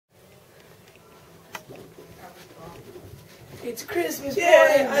It's Christmas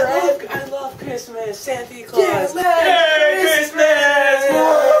Yeah, morning, I love Christmas. Santa Claus. Yeah, Merry Christmas!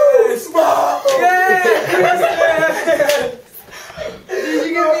 Yeah, Christmas! Did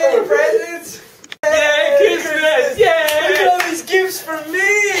you give me any presents? Yeah, Christmas! Yeah! Look at all these gifts for me!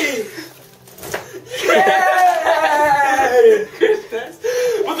 Yeah! Christmas!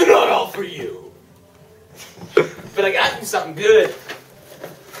 But they're not all for you. But I got you something good.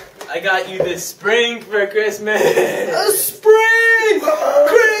 I got you this spring for Christmas. A spring!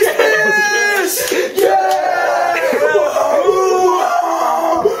 Christmas! Yeah!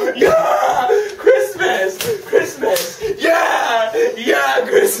 Yeah! Christmas! Christmas! Yeah! Yeah,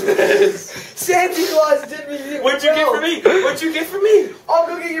 Christmas! Santa Claus did me. What'd you get for me? What'd you get for me? I'll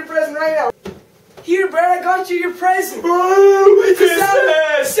go get your present right now. Here, Brad, I got you your present. Oh, It's a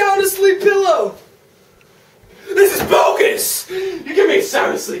Christmas! sound asleep pillow. This is bogus! You give me a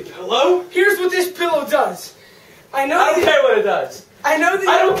sound asleep pillow? Here's what this pillow does. I know. I don't care what it does. I know that.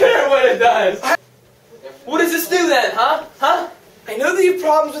 I don't care what it does. What does this do then, huh? Huh? I know that you have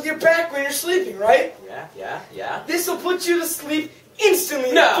problems with your back when you're sleeping, right? Yeah. This will put you to sleep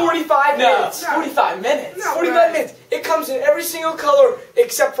instantly No. in 45 minutes. 45 minutes. No, 45 minutes. It comes in every single color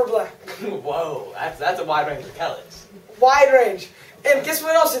except for black. Whoa, that's a wide range of colors. Wide range. And guess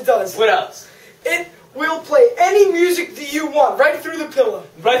what else it does? What else? It will play any music that you want right through the pillow.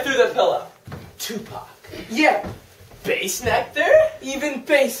 Right through the pillow. Tupac. Yeah, Bass nectar? even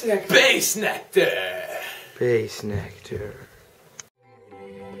bass neck. Bass nectar. Bass nectar.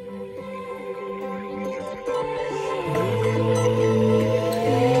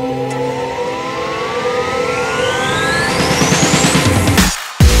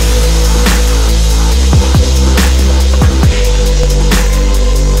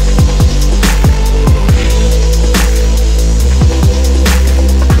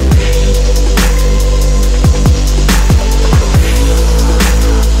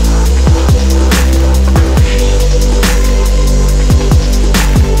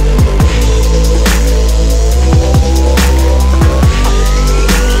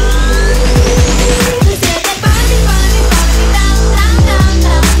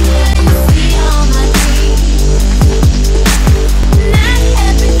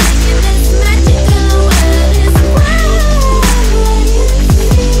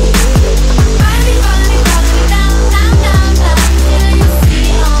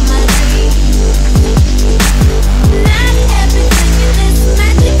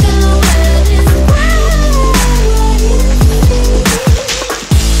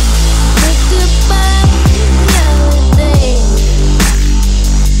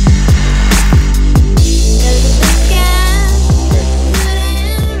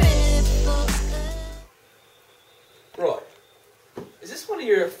 Roy, is this one of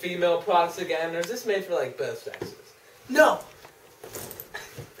your female products again, or is this made for like both sexes? No.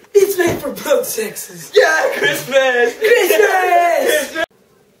 It's made for both sexes. Yeah, Christmas! Christmas!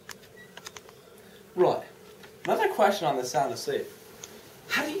 Roy, another question on the sound asleep.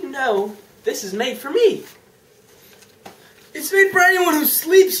 How do you know this is made for me? It's made for anyone who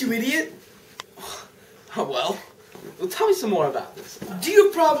sleeps, you idiot. Oh, well, tell me some more about this. Do you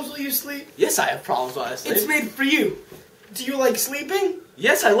have problems while you sleep? Yes, I have problems while I sleep. It's made for you. Do you like sleeping?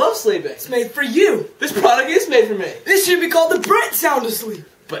 Yes, I love sleeping. It's made for you. This product is made for me. This should be called the Brett Sound Asleep.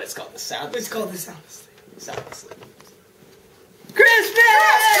 But it's called the sound. It's called the Sound Asleep. Sound asleep. Christmas!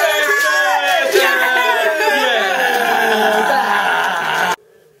 Yeah!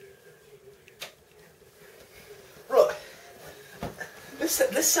 Roy,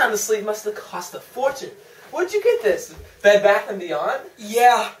 this sound asleep must have cost a fortune. Where'd you get this? Bed Bath & Beyond?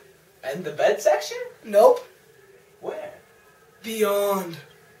 Yeah. And the bed section? Nope. Where? Beyond.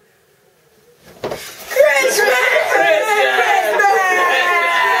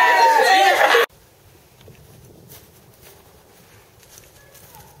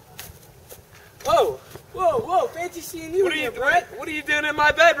 Whoa, fancy seeing you here, Brett. What are you doing in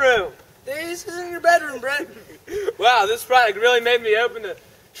my bedroom? This is in your bedroom, Brett. Wow, this product really made me open to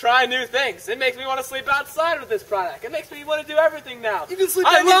try new things. It makes me want to sleep outside with this product. It makes me want to do everything now. You can sleep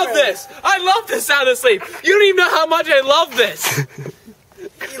I anywhere. love this. I love this sound asleep. You don't even know how much I love this.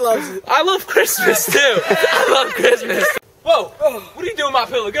 He loves it. I love Christmas too. I love Christmas. Whoa, what are you doing with my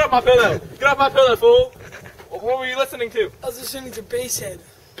pillow? Get off my pillow. Get off my pillow, fool. What were you listening to? I was listening to Basshead.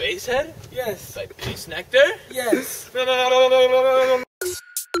 Basshead? Yes. Like Bass Nectar? Yes. Bass.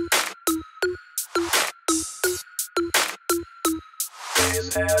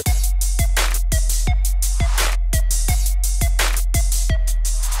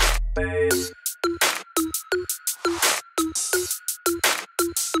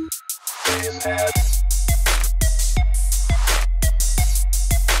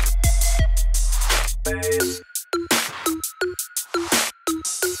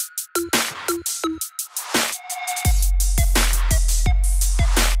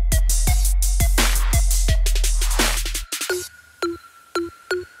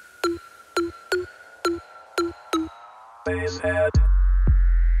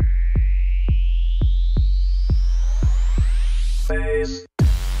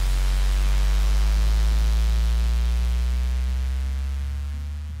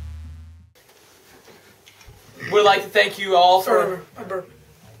 We'd like to thank you all for.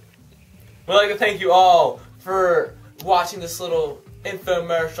 We'd like to thank you all for watching this little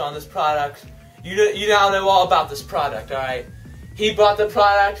infomercial on this product. You now know all about this product, alright? He bought the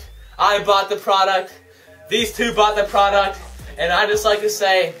product, I bought the product, these two bought the product, and I just like to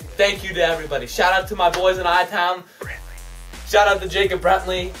say thank you to everybody. Shout out to my boys in I-Town. Shout out to Jacob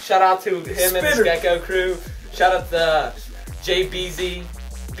Brentley. Shout out to him and the Gecko crew. Shout out to Jay Beasy,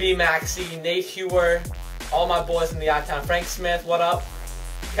 B Maxey, Nate Hewer, all my boys in the I-Town. Frank Smith, what up?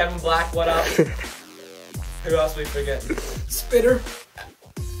 Kevin Black, what up? Who else we forget? Spitter.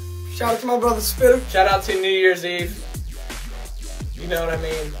 Shout out to my brother Spitter. Shout out to New Year's Eve. You know what I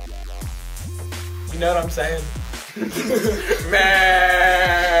mean? You know what I'm saying?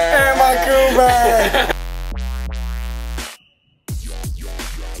 Man. Hey, my crew, man.